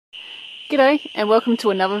G'day and welcome to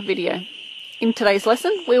another video. In today's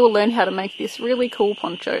lesson we will learn how to make this really cool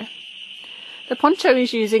poncho. The poncho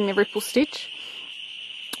is using the ripple stitch,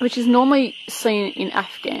 which is normally seen in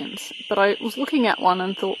Afghans, but I was looking at one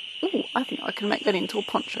and thought, ooh, I think I can make that into a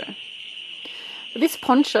poncho. But this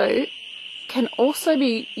poncho can also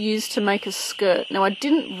be used to make a skirt. Now I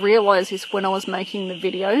didn't realise this when I was making the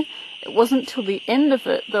video. It wasn't till the end of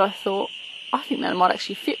it that I thought, I think that might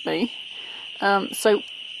actually fit me. So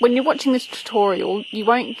when you're watching this tutorial, you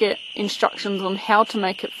won't get instructions on how to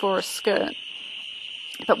make it for a skirt.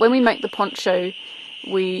 But when we make the poncho,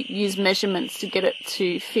 we use measurements to get it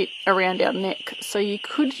to fit around our neck. So you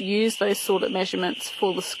could use those sort of measurements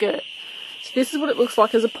for the skirt. So this is what it looks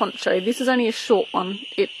like as a poncho. This is only a short one.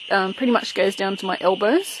 It pretty much goes down to my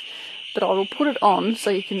elbows, but I will put it on so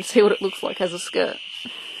you can see what it looks like as a skirt.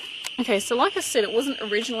 Okay, so like I said, it wasn't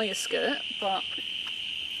originally a skirt, but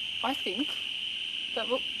I think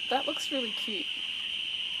that looks really cute.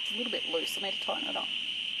 It's a little bit loose, I need to tighten it up.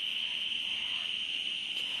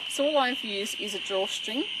 So all I've used is a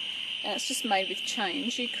drawstring, and it's just made with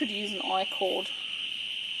chains. You could use an I-cord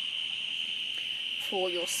for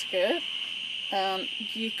your skirt.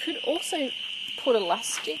 You could also put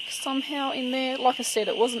elastic somehow in there. Like I said,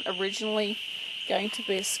 it wasn't originally going to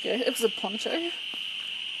be a skirt, it was a poncho.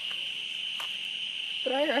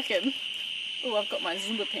 But I reckon, oh, I've got my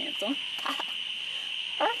Zumba pants on.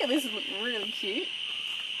 I reckon this would look really cute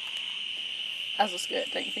as a skirt,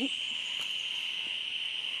 don't you think?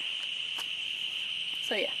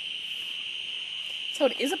 So yeah. So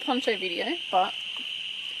it is a poncho video, but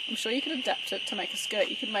I'm sure you could adapt it to make a skirt.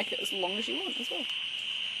 You could make it as long as you want as well.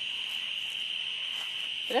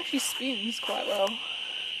 It actually spins quite well.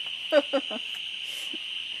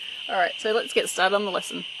 Alright, so let's get started on the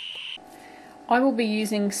lesson. I will be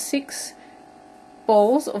using 6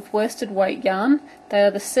 balls of worsted weight yarn. They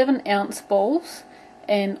are the 7-ounce balls,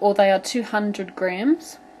 or they are 200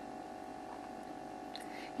 grams.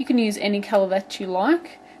 You can use any colour that you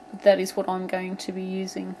like, but that is what I'm going to be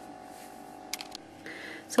using.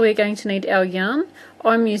 So we're going to need our yarn.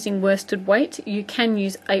 I'm using worsted weight. You can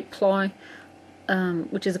use 8-ply,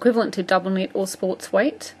 which is equivalent to double knit or sports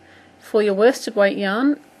weight. For your worsted weight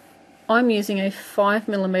yarn, I'm using a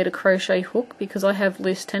 5mm crochet hook because I have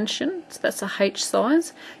loose tension, so that's a H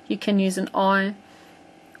size. You can use an I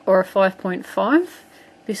or a 5.5.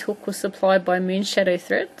 This hook was supplied by Moonshadow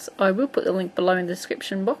Threads. I will put the link below in the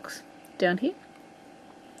description box down here.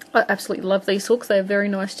 I absolutely love these hooks, they are very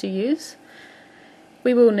nice to use.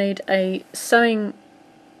 We will need a sewing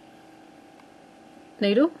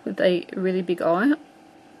needle with a really big eye.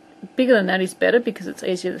 Bigger than that is better because it's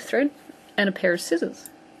easier to thread, and a pair of scissors.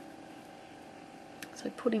 So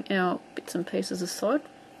putting our bits and pieces aside,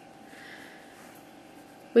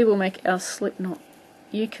 we will make our slip knot.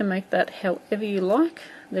 You can make that however you like.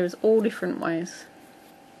 There's all different ways.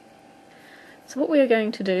 So what we are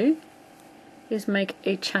going to do is make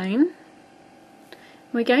a chain.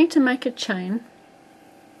 We're going to make a chain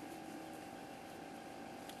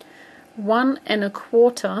 1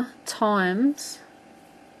 1/4 times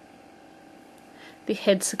the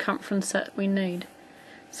head circumference that we need.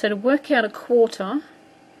 So to work out a quarter,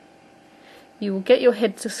 you will get your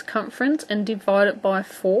head circumference and divide it by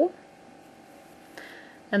 4,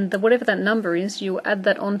 and whatever that number is, you will add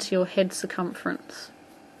that onto your head circumference.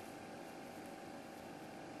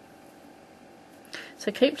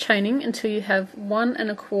 So keep chaining until you have 1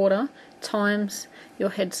 1/4 times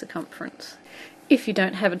your head circumference. If you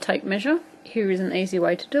don't have a tape measure, here is an easy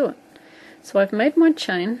way to do it. So I've made my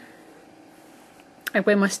chain, and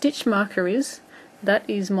where my stitch marker is, that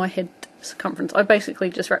is my head circumference. I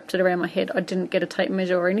basically just wrapped it around my head. I didn't get a tape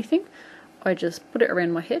measure or anything. I just put it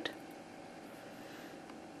around my head.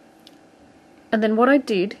 And then what I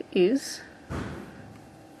did is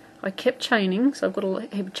I kept chaining. So I've got a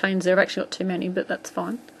heap of chains there. I've actually got too many, but that's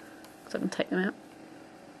fine because I can take them out.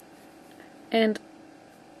 And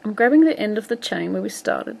I'm grabbing the end of the chain where we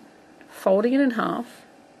started, folding it in half.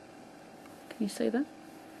 Can you see that?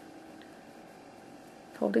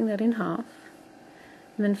 Folding that in half.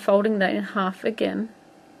 And then folding that in half again,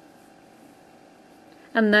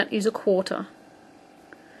 and that is a quarter,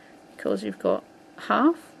 because you've got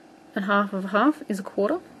half, and half of half is a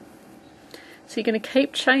quarter. So you're going to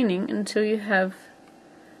keep chaining until you have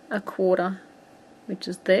a quarter, which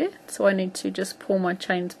is there. So I need to just pull my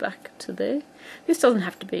chains back to there. This doesn't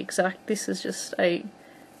have to be exact, this is just a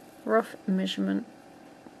rough measurement.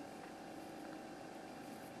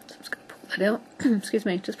 So I'm just going to pull that out. Excuse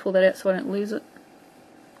me, just pull that out so I don't lose it.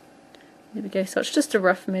 There we go, so it's just a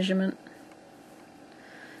rough measurement.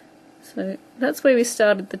 So that's where we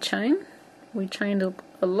started the chain. We chained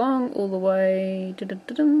along all the way.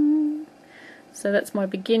 So that's my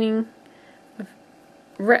beginning. I've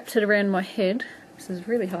wrapped it around my head. This is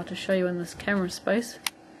really hard to show you in this camera space.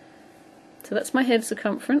 So that's my head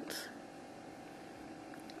circumference.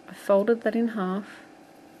 I folded that in half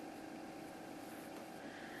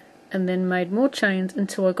and then made more chains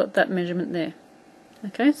until I got that measurement there.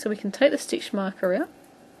 Okay, so we can take the stitch marker out.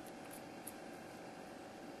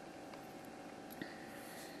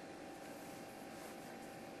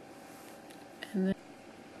 And then,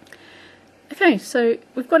 okay, so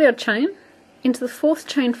we've got our chain. Into the fourth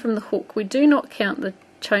chain from the hook, we do not count the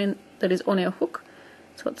chain that is on our hook.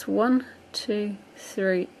 So it's 1, 2,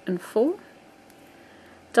 3 and 4.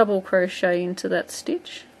 Double crochet into that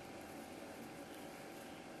stitch.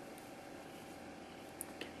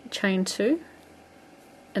 Chain 2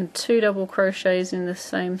 and 2 double crochets in the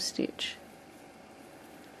same stitch.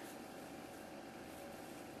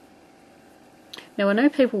 Now I know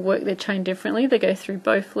people work their chain differently. They go through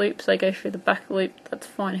both loops, they go through the back loop, that's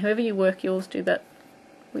fine. However you work yours, do that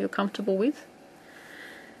what you're comfortable with.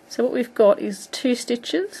 So what we've got is 2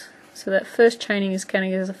 stitches. So that first chaining is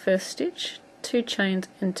counting as a first stitch, 2 chains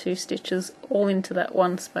and 2 stitches all into that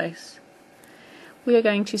one space. We are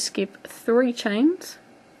going to skip 3 chains.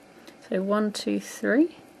 So 1, 2,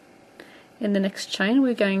 3. In the next chain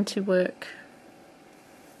we're going to work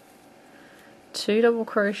 2 double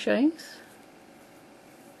crochets,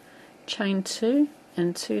 chain 2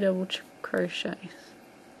 and 2 double crochets.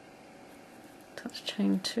 That's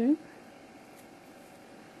chain 2.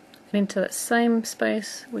 And into that same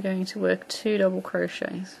space we're going to work 2 double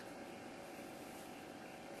crochets.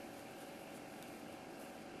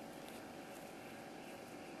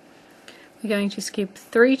 We're going to skip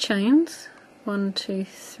 3 chains, 1, 2,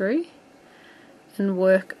 3, and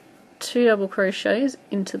work 2 double crochets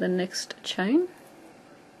into the next chain.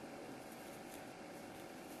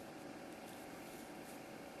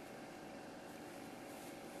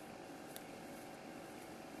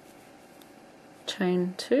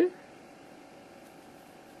 Chain 2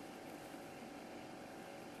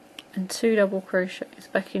 and 2 double crochets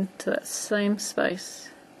back into that same space.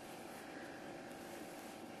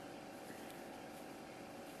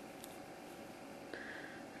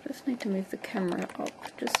 I just need to move the camera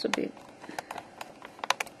up just a bit.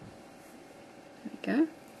 There we go.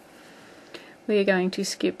 We are going to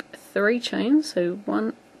skip 3 chains, so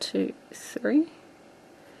 1, 2, 3.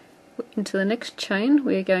 Into the next chain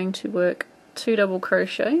we are going to work 2 double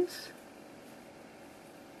crochets.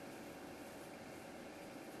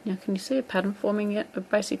 Now can you see a pattern forming yet? We're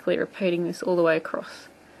basically repeating this all the way across.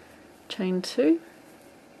 Chain 2,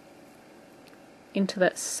 into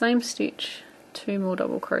that same stitch 2 more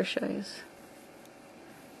double crochets.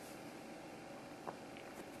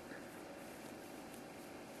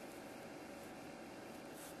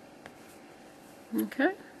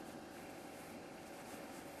 Okay,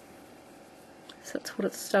 so that's what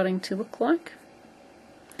it's starting to look like.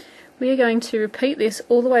 We are going to repeat this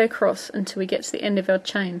all the way across until we get to the end of our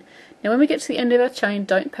chain. Now when we get to the end of our chain,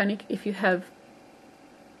 don't panic if you have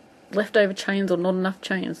leftover chains or not enough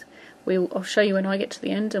chains. I'll show you when I get to the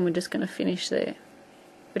end, and we're just going to finish there.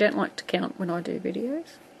 We don't like to count when I do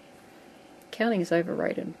videos. Counting is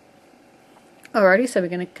overrated. Alrighty, so we're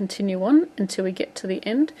going to continue on until we get to the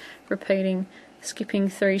end, repeating, skipping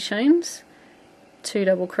 3 chains, 2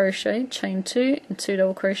 double crochet, chain 2 and 2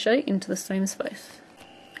 double crochet into the same space.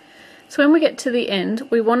 So when we get to the end,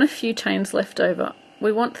 we want a few chains left over.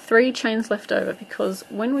 We want 3 chains left over because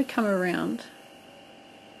when we come around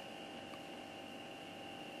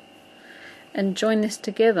and join this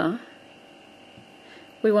together,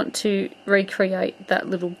 we want to recreate that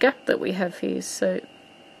little gap that we have here. So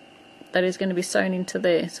that is going to be sewn into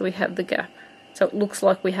there, so we have the gap. So it looks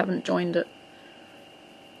like we haven't joined it.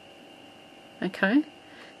 Okay,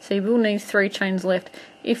 so you will need 3 chains left.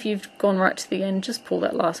 If you've gone right to the end, just pull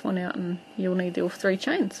that last one out and you'll need all 3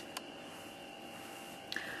 chains.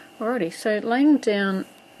 Alrighty, so laying down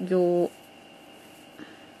your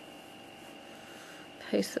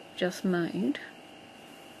piece that we just made,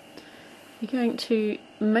 you're going to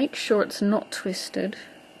make sure it's not twisted.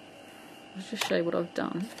 I'll just show you what I've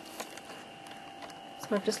done. So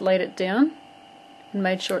I've just laid it down and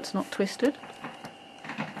made sure it's not twisted.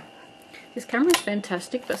 This camera is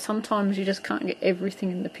fantastic, but sometimes you just can't get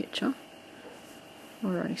everything in the picture.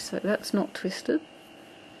 Alrighty, so that's not twisted.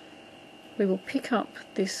 We will pick up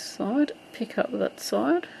this side, pick up that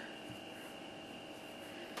side.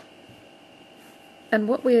 And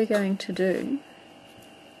what we are going to do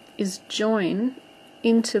is join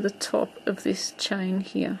into the top of this chain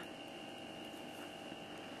here.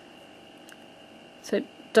 So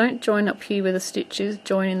don't join up here where the stitch is,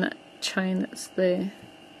 join in that chain that's there.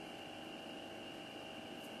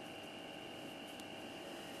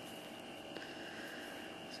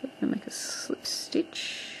 So I'm going to make a slip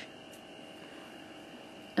stitch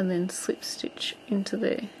and then slip stitch into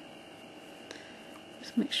there.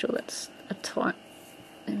 Just make sure that's a tight.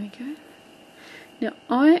 There we go. Now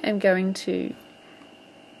I am going to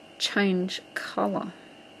change colour.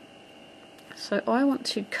 So I want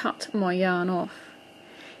to cut my yarn off.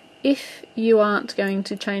 If you aren't going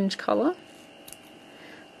to change colour,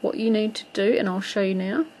 what you need to do, and I'll show you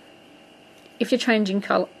now, if you're changing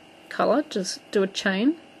colour, just do a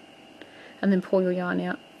chain and then pull your yarn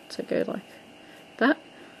out. So go like that,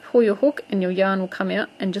 pull your hook and your yarn will come out,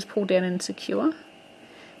 and just pull down and secure.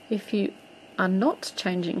 If you are not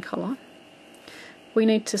changing colour, we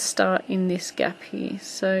need to start in this gap here.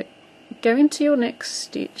 So go into your next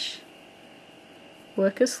stitch,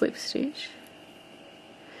 work a slip stitch,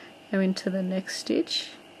 go into the next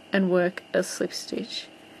stitch and work a slip stitch,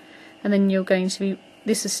 and then you're going to be,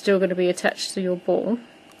 this is still going to be attached to your ball,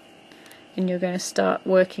 and you're going to start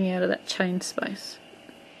working out of that chain space.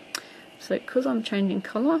 So because I'm changing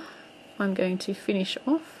colour, I'm going to finish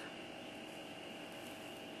off.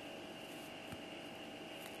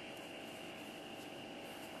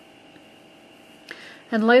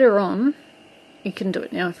 And later on, you can do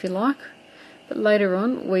it now if you like, but later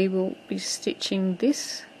on we will be stitching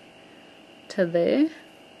this to there,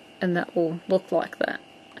 and that will look like that.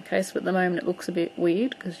 Okay, so at the moment it looks a bit weird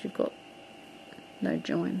because you've got no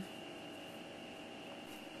join.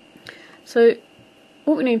 So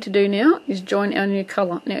what we need to do now is join our new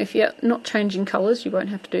colour. Now if you're not changing colours, you won't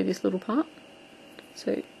have to do this little part.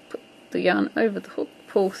 So put the yarn over the hook,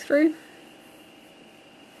 pull through,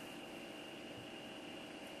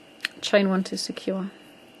 chain one to secure.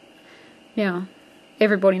 Now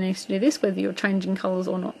everybody needs to do this whether you're changing colours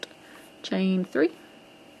or not. Chain 3,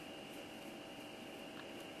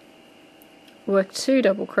 work 2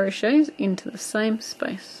 double crochets into the same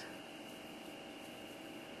space.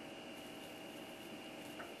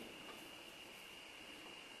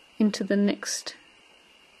 Into the next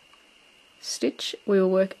stitch we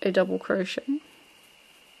will work a double crochet.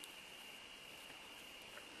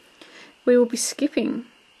 We will be skipping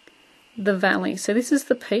the valley. So this is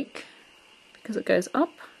the peak because it goes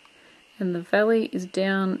up and the valley is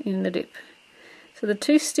down in the dip. So the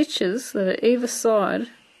 2 stitches that are either side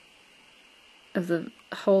of the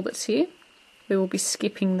hole that's here, we will be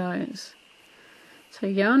skipping those. So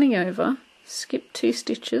yarning over, skip 2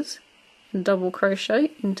 stitches and double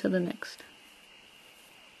crochet into the next.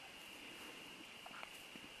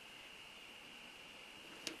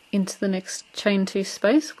 Into the next chain 2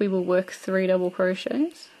 space we will work 3 double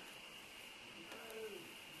crochets.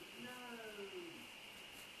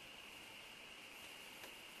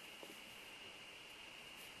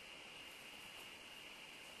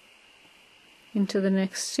 Into the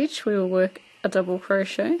next stitch we will work a double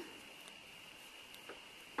crochet.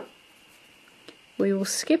 We will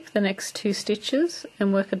skip the next 2 stitches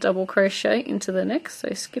and work a double crochet into the next.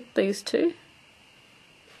 So skip these 2,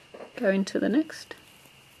 go into the next,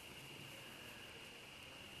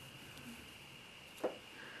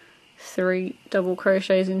 3 double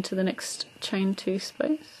crochets into the next chain 2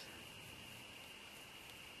 space.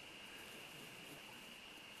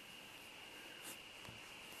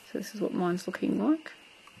 So this is what mine's looking like.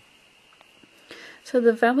 So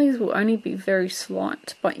the valleys will only be very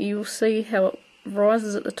slight, but you'll see how it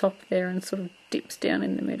rises at the top there and sort of dips down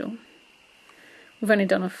in the middle. We've only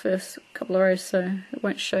done a first couple of rows, so it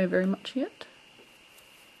won't show very much yet.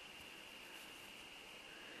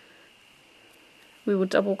 We will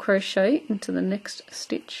double crochet into the next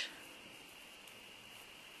stitch.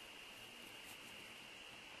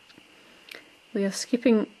 We are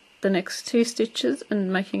skipping the next 2 stitches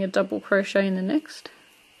and making a double crochet in the next.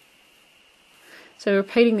 So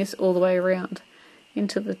repeating this all the way around.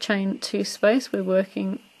 Into the chain 2 space we're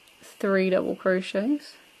working 3 double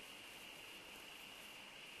crochets.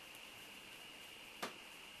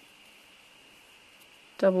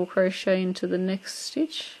 Double crochet into the next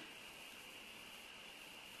stitch.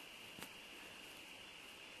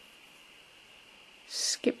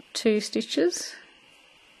 Skip 2 stitches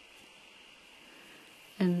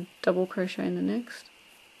and double crochet in the next,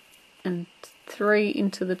 and 3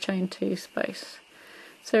 into the chain 2 space.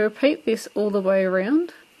 So repeat this all the way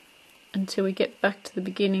around until we get back to the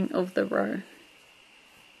beginning of the row.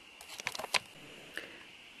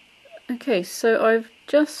 Okay, so I've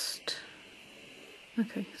just,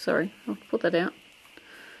 okay, sorry, I'll put that out.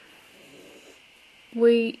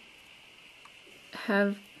 We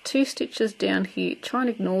have 2 stitches down here. Try and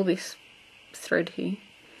ignore this thread here.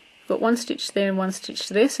 got one stitch there and one stitch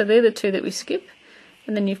there, so they're the two that we skip,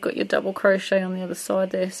 and then you've got your double crochet on the other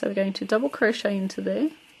side there. So we're going to double crochet into there,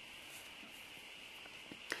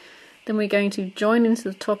 then we're going to join into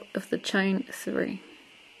the top of the chain 3.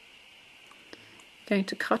 Going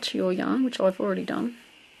to cut your yarn, which I've already done,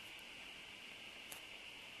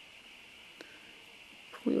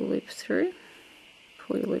 pull your loop through,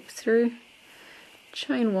 pull your loop through,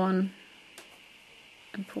 chain 1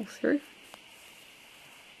 and pull through.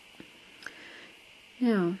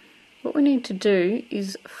 Now what we need to do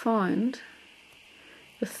is find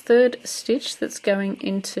the 3rd stitch that's going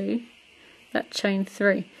into that chain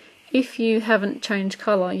 3. If you haven't changed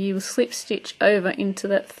colour, you will slip stitch over into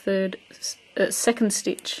that 2nd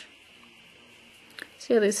stitch.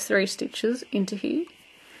 See how there's 3 stitches into here?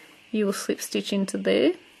 You will slip stitch into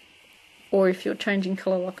there, or if you're changing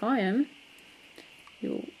colour like I am,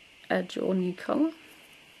 you'll add your new colour.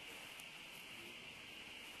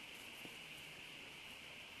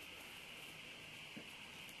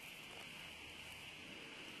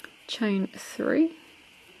 Chain 3,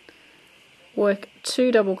 work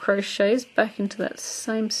 2 double crochets back into that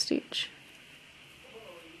same stitch.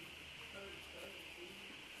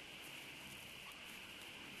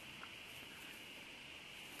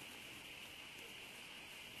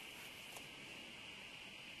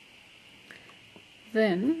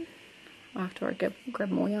 Then, after I grab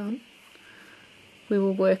more yarn, we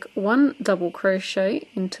will work 1 double crochet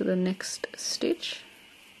into the next stitch,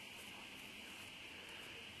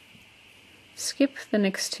 skip the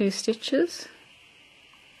next 2 stitches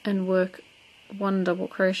and work 1 double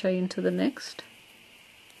crochet into the next.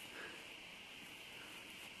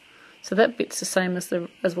 So that bit's the same as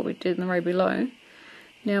what we did in the row below.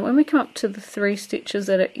 Now when we come up to the 3 stitches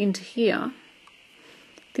that are into here,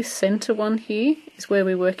 this centre one here is where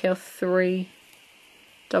we work our 3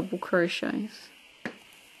 double crochets.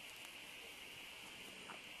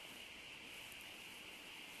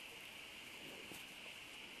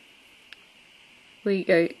 We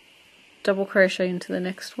go double crochet into the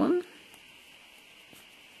next one,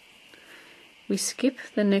 we skip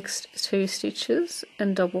the next 2 stitches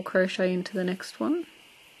and double crochet into the next one.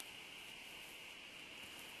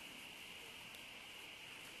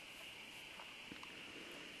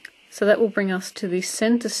 So that will bring us to the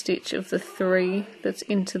centre stitch of the 3 that's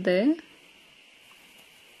into there.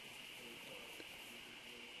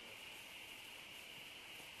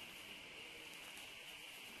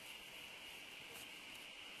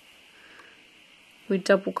 We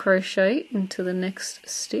double crochet into the next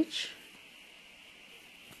stitch.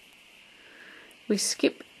 We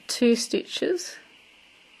skip 2 stitches,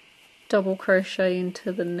 double crochet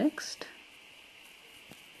into the next.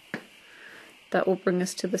 That will bring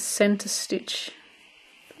us to the centre stitch.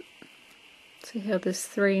 See how there's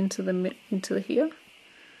 3 into the here?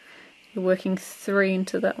 You're working 3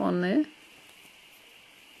 into that one there.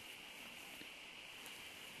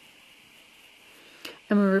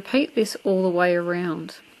 And we repeat this all the way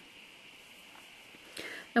around.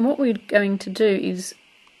 And what we're going to do is,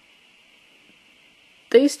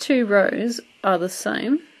 these 2 rows are the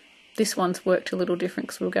same. This one's worked a little different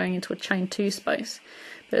because we're going into a chain 2 space,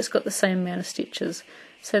 but it's got the same amount of stitches.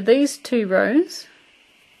 So these 2 rows,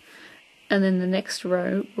 and then the next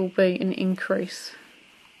row will be an increase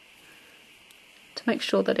to make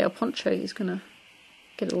sure that our poncho is going to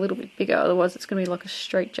get a little bit bigger, otherwise it's going to be like a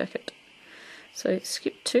straight jacket. So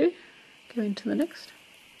skip 2, go into the next.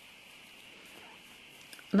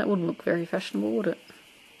 And that wouldn't look very fashionable, would it?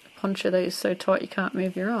 A poncho that is so tight you can't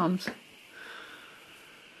move your arms.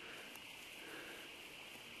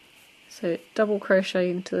 So double crochet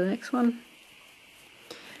into the next one.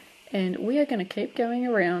 And we are going to keep going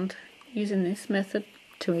around using this method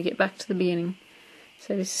till we get back to the beginning.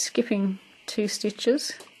 So this is skipping 2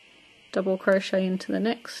 stitches, double crochet into the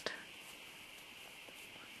next.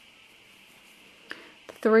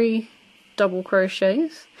 3 double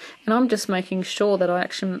crochets, and I'm just making sure that I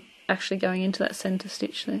actually going into that centre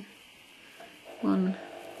stitch there. 1,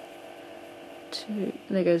 2,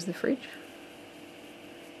 there goes the fridge.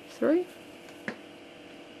 3.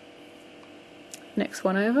 Next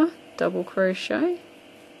one over, double crochet,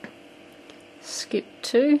 skip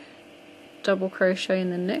 2, double crochet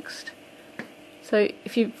in the next. So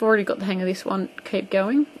if you've already got the hang of this one, keep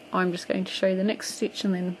going. I'm just going to show you the next stitch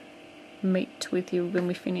and then meet with you when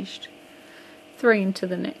we're finished. 3 into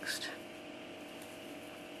the next.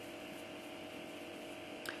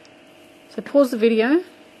 So pause the video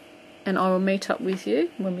and I will meet up with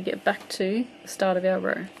you when we get back to the start of our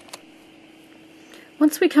row.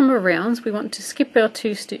 Once we come around, we want to skip our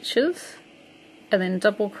 2 stitches and then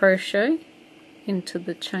double crochet into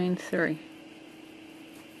the chain 3.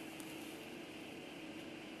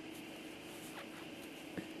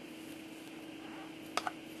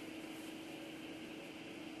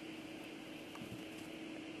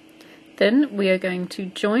 Then we are going to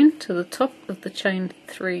join to the top of the chain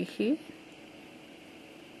 3 here.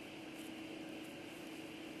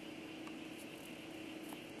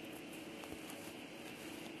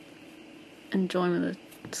 And join with a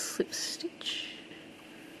slip stitch.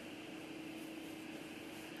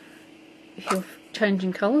 If you're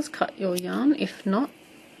changing colours, cut your yarn. If not,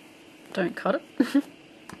 don't cut it.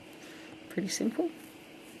 Pretty simple.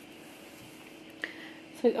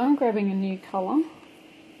 So I'm grabbing a new colour.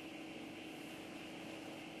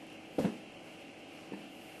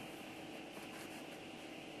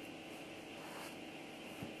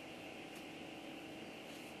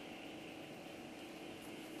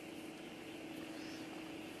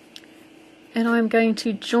 And I'm going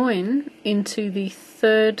to join into the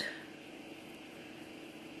third.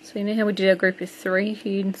 So you know how we did our group of 3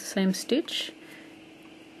 here in the same stitch?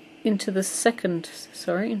 Into the second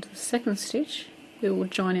stitch, we will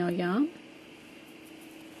join our yarn.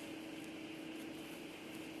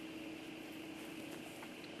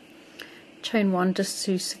 Chain 1 just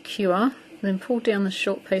to secure, then pull down the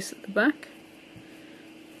short piece at the back.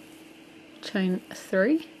 Chain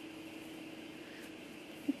 3.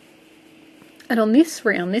 And on this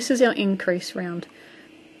round, this is our increase round.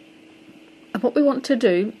 And what we want to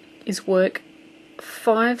do is work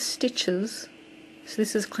 5 stitches. So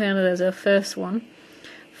this is counted as our first one.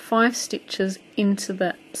 5 stitches into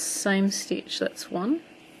that same stitch. That's 1,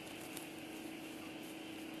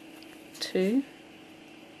 2,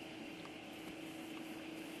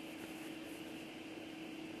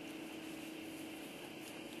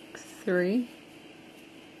 3,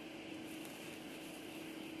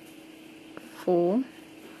 4,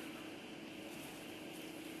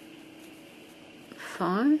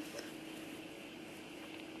 5.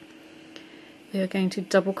 We are going to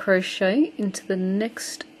double crochet into the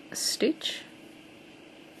next stitch.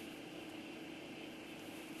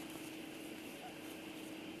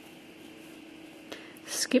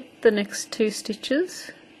 Skip the next 2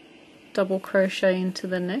 stitches, double crochet into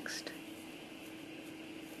the next.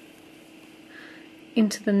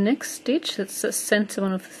 Into the next stitch, that's the center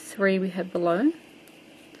one of the 3 we had below.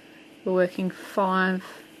 We're working 5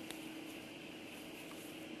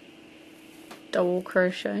 double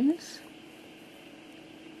crochets.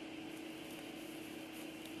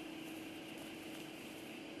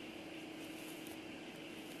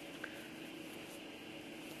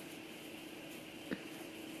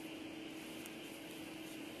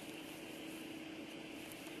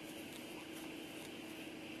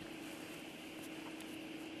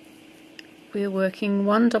 We're working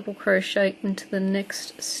 1 double crochet into the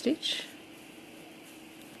next stitch.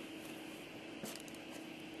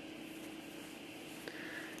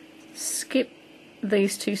 Skip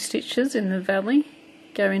these 2 stitches in the valley,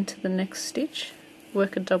 go into the next stitch,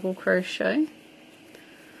 work a double crochet.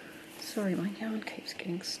 Sorry, my yarn keeps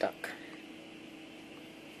getting stuck.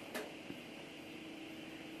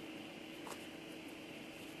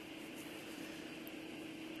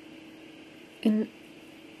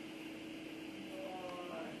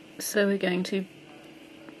 So we're going to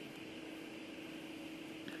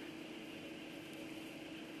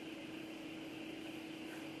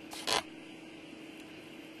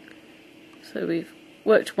we've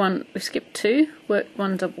worked 1, we skipped 2, worked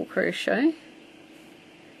 1 double crochet,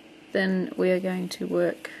 then we are going to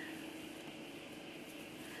work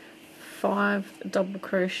 5 double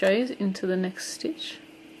crochets into the next stitch.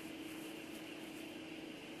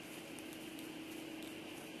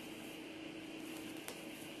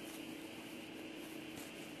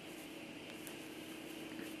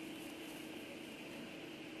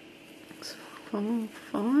 That's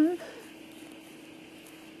 5.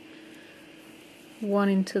 1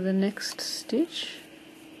 into the next stitch.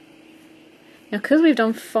 Now because we've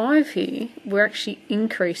done 5 here, we're actually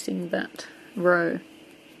increasing that row.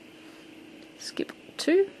 Skip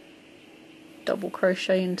 2, double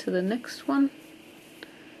crochet into the next one,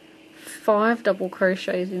 5 double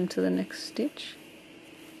crochets into the next stitch.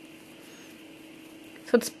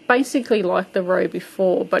 So it's basically like the row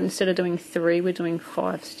before, but instead of doing 3, we're doing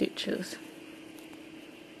 5 stitches.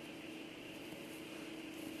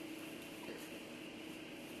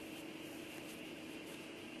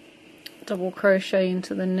 Double crochet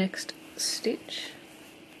into the next stitch.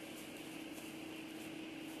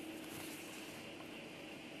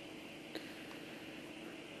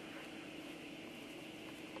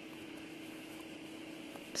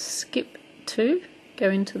 Skip 2, go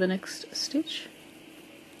into the next stitch.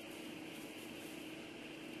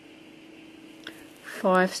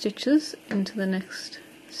 5 stitches into the next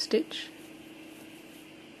stitch.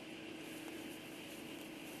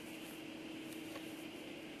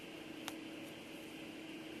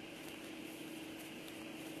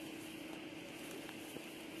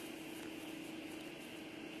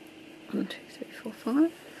 1, 2, 3, 4,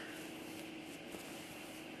 5.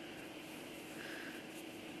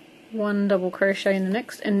 1 double crochet in the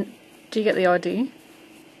next, and do you get the idea?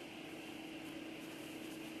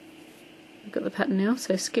 We've got the pattern now,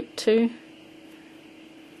 so skip 2,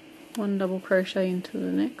 1 double crochet into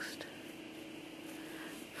the next,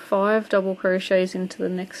 5 double crochets into the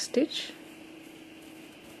next stitch,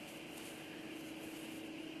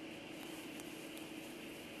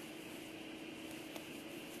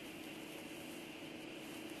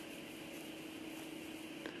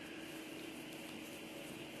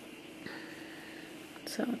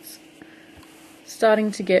 so it's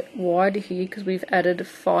starting to get wider here because we've added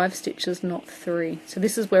 5 stitches, not 3. So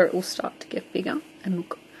this is where it will start to get bigger and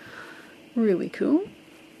look really cool.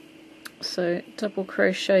 So double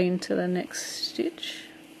crochet into the next stitch.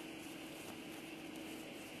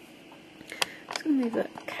 Just going to move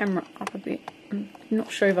that camera up a bit. I'm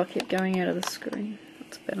not sure if I keep going out of the screen.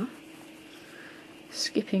 That's better.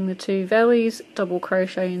 Skipping the 2 valleys, double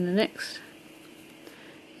crochet in the next,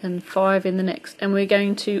 and 5 in the next, and we're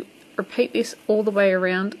going to repeat this all the way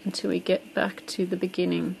around until we get back to the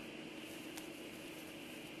beginning.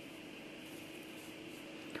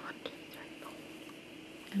 1, 2, 3, 4,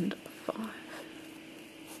 and 5.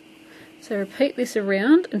 So repeat this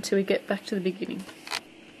around until we get back to the beginning.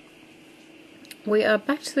 We are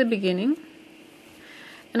back to the beginning,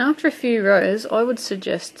 and after a few rows I would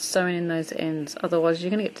suggest sewing in those ends, otherwise you're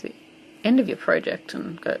going to get to the end of your project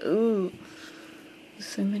and go, ooh, there's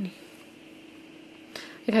so many.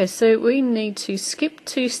 Okay, so we need to skip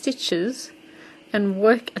 2 stitches and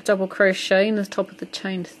work a double crochet in the top of the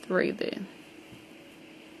chain 3 there.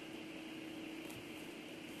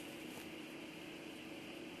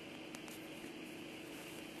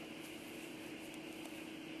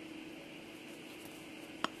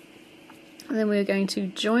 And then we're going to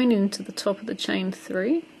join into the top of the chain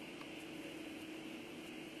 3.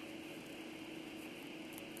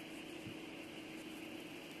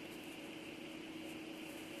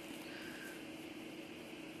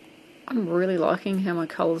 I'm really liking how my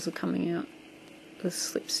colours are coming out with the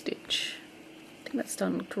slip stitch. I think that's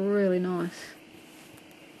done looked really nice.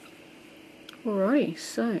 Alrighty,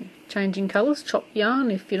 so changing colours, chop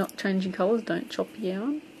yarn. If you're not changing colours, don't chop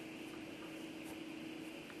yarn.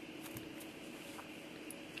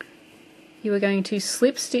 You are going to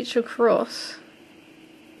slip stitch across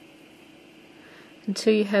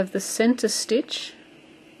until you have the centre stitch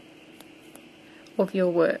of your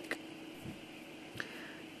work.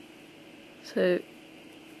 So,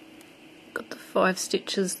 got the 5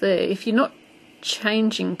 stitches there. If you're not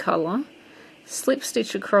changing colour, slip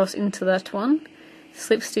stitch across into that one,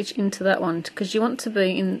 slip stitch into that one, because you want to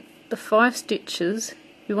be in the 5 stitches,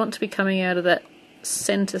 you want to be coming out of that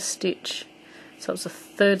centre stitch. So it's a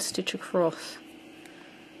 3rd stitch across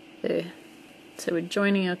there. So we're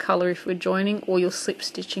joining a colour if we're joining, or you're slip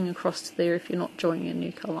stitching across to there if you're not joining a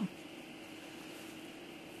new colour.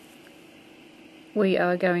 We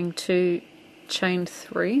are going to chain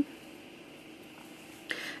 3,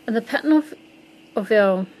 and the pattern of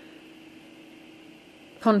our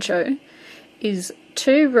poncho is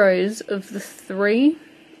 2 rows of the 3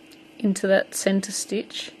 into that centre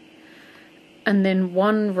stitch, and then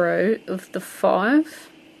 1 row of the 5,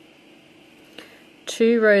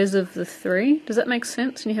 2 rows of the 3. Does that make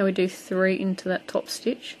sense? You know how we do 3 into that top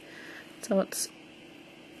stitch? So it's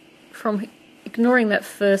from ignoring that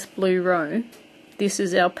first blue row, this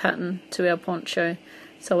is our pattern to our poncho.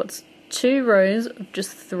 So it's 2 rows of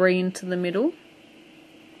just 3 into the middle,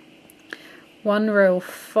 1 row of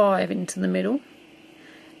 5 into the middle,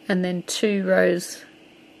 and then 2 rows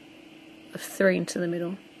of 3 into the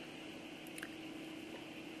middle.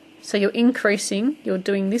 So you're increasing, you're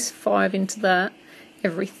doing this 5 into that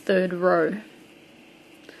every 3rd row.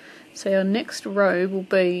 So our next row will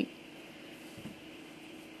be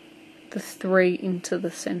the 3 into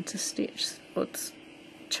the centre stitch. So it's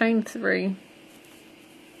chain 3.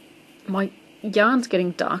 My yarn's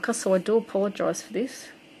getting darker, so I do apologise for this.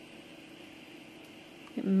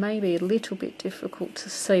 It may be a little bit difficult to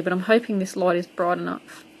see, but I'm hoping this light is bright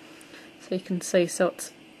enough so you can see. So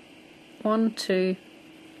it's 1, 2,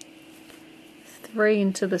 3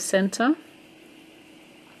 into the centre.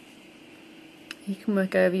 You can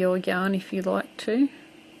work over your yarn if you like to.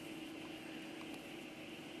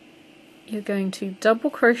 You're going to double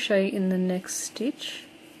crochet in the next stitch,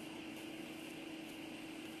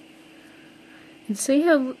 and see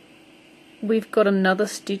how we've got another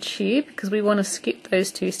stitch here, because we want to skip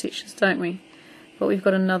those 2 stitches, don't we? But we've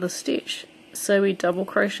got another stitch, so we double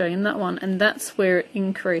crochet in that one, and that's where it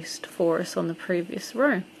increased for us on the previous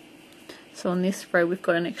row. So on this row we've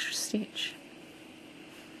got an extra stitch.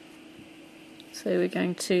 So we're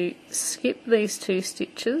going to skip these 2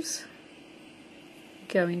 stitches,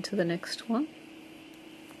 go into the next one.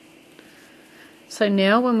 So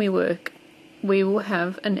now when we work, we will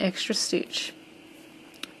have an extra stitch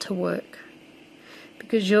to work,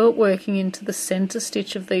 because you're working into the center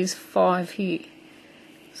stitch of these 5 here.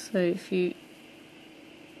 So if you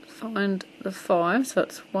find the 5, so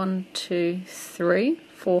that's 1, 2, 3,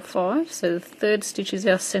 4, 5, so the 3rd stitch is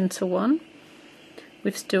our center one.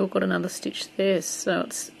 We've still got another stitch there, so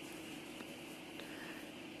it's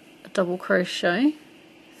a double crochet,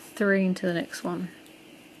 3 into the next one.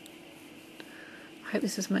 I hope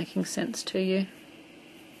this is making sense to you.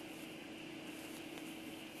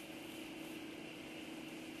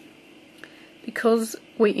 Because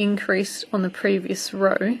we increased on the previous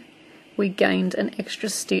row, we gained an extra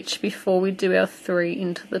stitch before we do our 3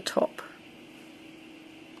 into the top.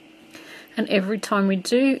 And every time we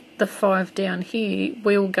do the 5 down here,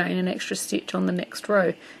 we will gain an extra stitch on the next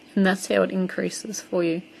row, and that's how it increases for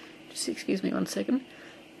you. Just excuse me 1 second.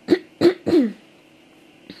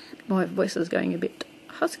 My voice is going a bit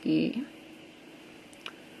husky.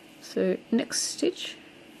 So next stitch.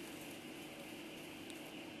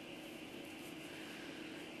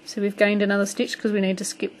 So we've gained another stitch because we need to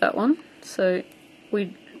skip that one. So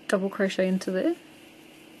we double crochet into there.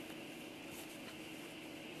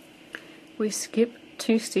 We skip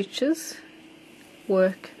 2 stitches,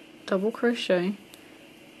 work double crochet,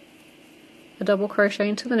 a double crochet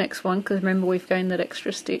into the next one, because remember we've gained that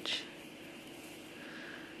extra stitch.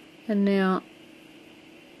 And now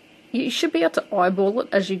you should be able to eyeball it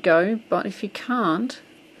as you go, but if you can't,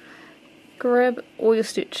 grab all your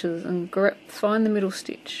stitches and find the middle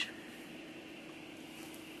stitch.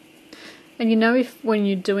 And you know, if when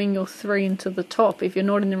you're doing your 3 into the top, if you're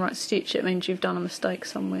not in the right stitch, it means you've done a mistake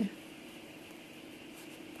somewhere.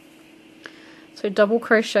 So double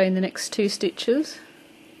crochet in the next 2 stitches,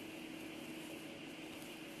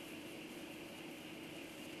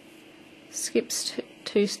 skips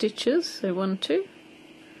 2 stitches, so 1, 2,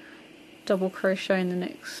 double crochet in the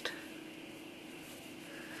next,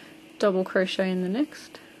 double crochet in the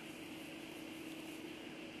next,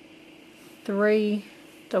 3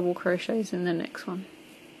 double crochets in the next one.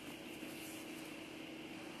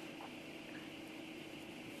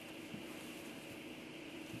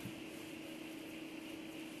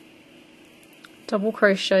 Double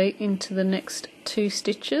crochet into the next 2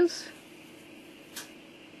 stitches,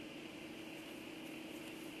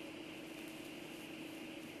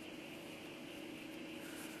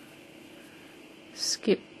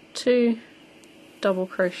 skip 2, double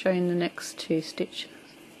crochet in the next 2 stitches.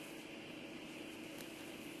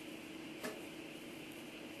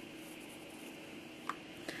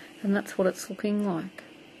 And that's what it's looking like.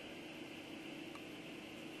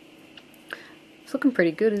 It's looking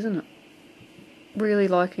pretty good, isn't it? Really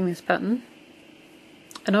liking this pattern.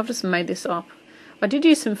 And I've just made this up. I did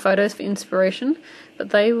use some photos for inspiration, but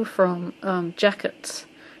they were from jackets.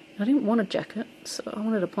 I didn't want a jacket, so I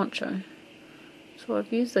wanted a poncho. So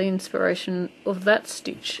I've used the inspiration of that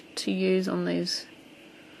stitch to use on this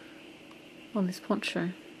poncho.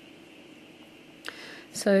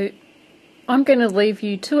 So I'm going to leave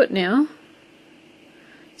you to it now.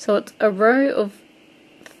 So it's a row of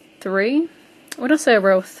 3. When I say a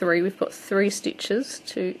row of 3, we've got 3 stitches,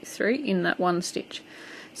 2, 3 in that 1 stitch.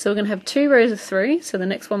 So we're going to have 2 rows of 3, so the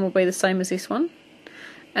next one will be the same as this one.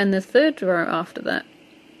 And the 3rd row after that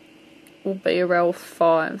will be a row of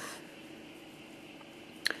 5.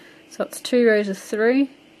 So it's 2 rows of 3,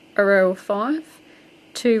 a row of 5,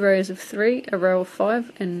 2 rows of 3, a row of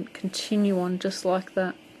 5, and continue on just like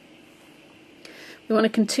that. We want to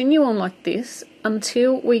continue on like this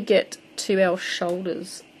until we get to our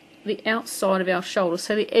shoulders, the outside of our shoulder,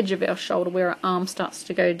 so the edge of our shoulder where our arm starts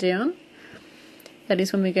to go down. That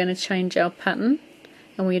is when we're going to change our pattern,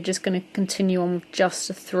 and we're just going to continue on with just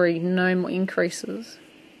a 3, no more increases.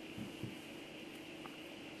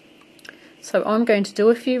 So I'm going to do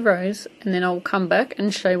a few rows and then I'll come back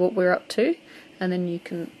and show what we're up to, and then you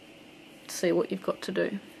can see what you've got to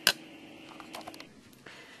do.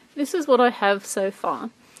 This is what I have so far,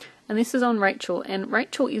 and this is on Rachel, and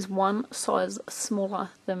Rachel is 1 size smaller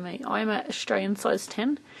than me. I'm an Australian size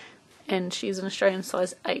 10 and she's an Australian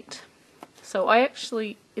size 8. So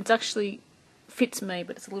it actually fits me,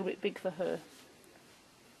 but it's a little bit big for her.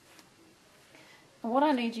 And what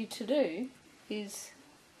I need you to do is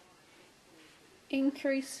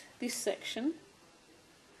increase this section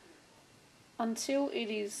until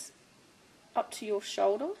it is up to your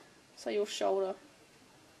shoulder. So your shoulder,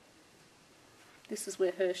 this is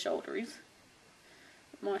where her shoulder is.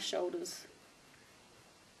 My shoulders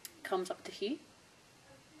comes up to here.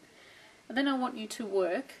 And then I want you to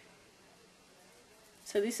work,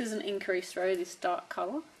 so this is an increased row, this dark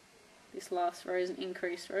colour, this last row is an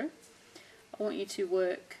increased row. I want you to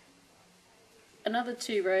work another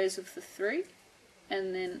 2 rows of the 3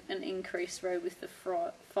 and then an increased row with the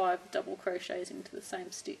 5 double crochets into the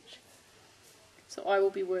same stitch. So I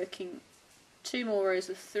will be working 2 more rows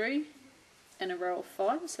of 3 and a row of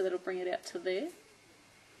 5, so that'll bring it out to there,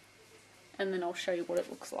 and then I'll show you what it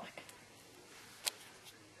looks like.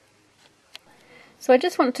 So I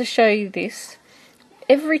just want to show you this.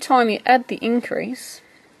 Every time you add the increase,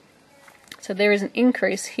 so there is an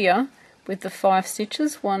increase here with the 5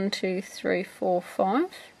 stitches, 1, 2, 3, 4, 5.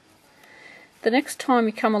 The next time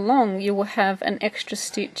you come along, you will have an extra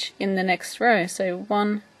stitch in the next row, so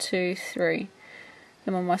 1, 2, 3.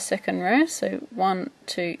 I'm on my second row, so 1,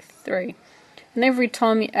 2, 3. And every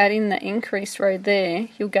time you add in that increase row there,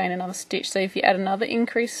 you'll gain another stitch. So if you add another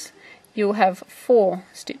increase, you'll have 4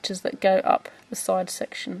 stitches that go up the side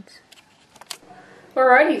sections.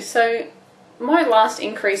 Alrighty, so my last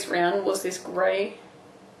increase round was this grey,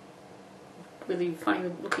 really funny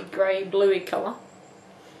looking grey bluey colour,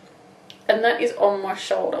 and that is on my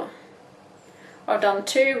shoulder. I've done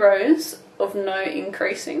 2 rows of no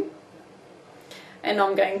increasing, and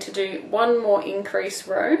I'm going to do 1 more increase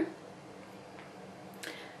row,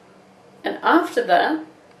 and after that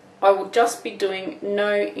I will just be doing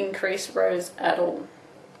no increase rows at all.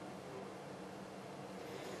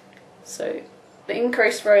 So the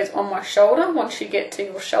increase row is on my shoulder. Once you get to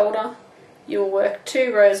your shoulder, you'll work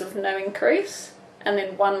 2 rows of no increase and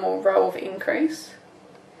then 1 more row of increase,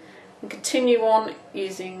 and continue on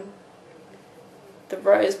using the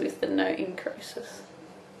rows with the no increases.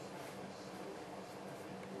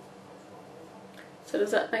 So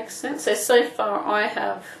does that make sense? So far I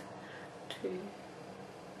have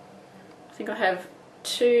I have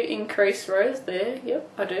 2 increase rows there. Yep,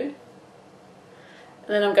 I do.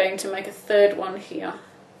 And then I'm going to make a 3rd one here,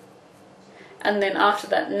 and then after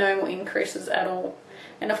that no more increases at all.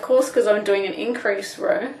 And of course, because I'm doing an increase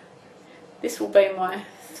row, this will be my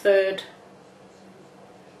 3rd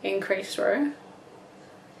increase row. 1,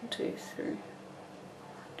 2, 3.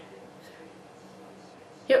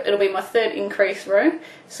 Yep, it'll be my 3rd increase row.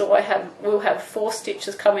 So we'll have 4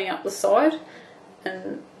 stitches coming up the side,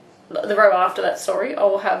 and the row after that, sorry, I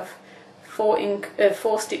will have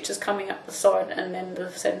 4 stitches coming up the side and then the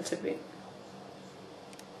centre bit.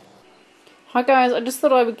 Hi guys, I just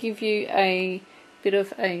thought I would give you a bit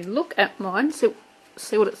of a look at mine, so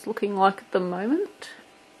see what it's looking like at the moment.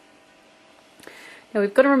 Now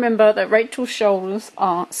we've got to remember that Rachel's shoulders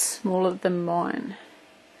are smaller than mine.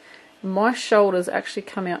 My shoulders actually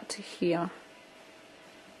come out to here,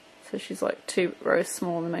 so she's like 2 rows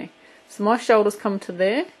smaller than me. So my shoulders come to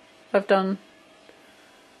there. I've done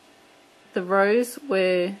the rows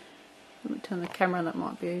where, let me turn the camera on, that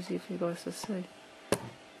might be easy for you guys to see.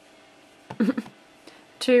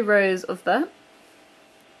 2 rows of that.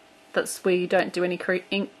 That's where you don't do any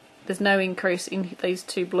there's no increase in these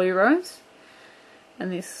 2 blue rows.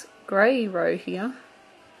 And this grey row here,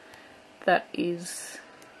 that is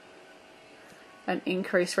an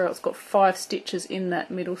increase row. It's got 5 stitches in that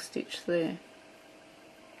middle stitch there.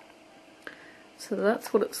 So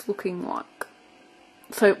that's what it's looking like.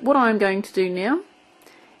 So what I'm going to do now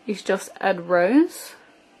is just add rows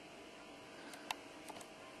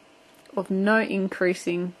of no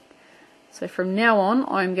increasing. So from now on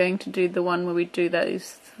I'm going to do the one where we do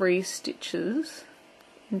those 3 stitches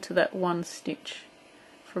into that 1 stitch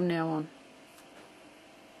from now on.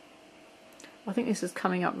 I think this is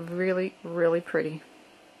coming up really, really pretty.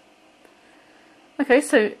 Okay,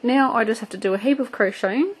 so now I just have to do a heap of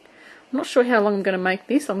crocheting. I'm not sure how long I'm going to make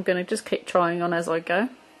this. I'm going to just keep trying on as I go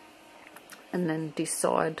and then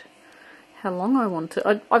decide how long I want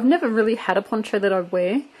it. I've never really had a poncho that I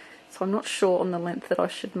wear, so I'm not sure on the length that I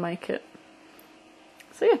should make it.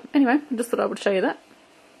 So yeah, anyway, I just thought I would show you that.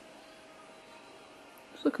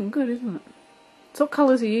 It's looking good, isn't it? So what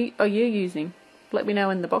colours are you using? Let me know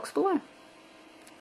in the box below.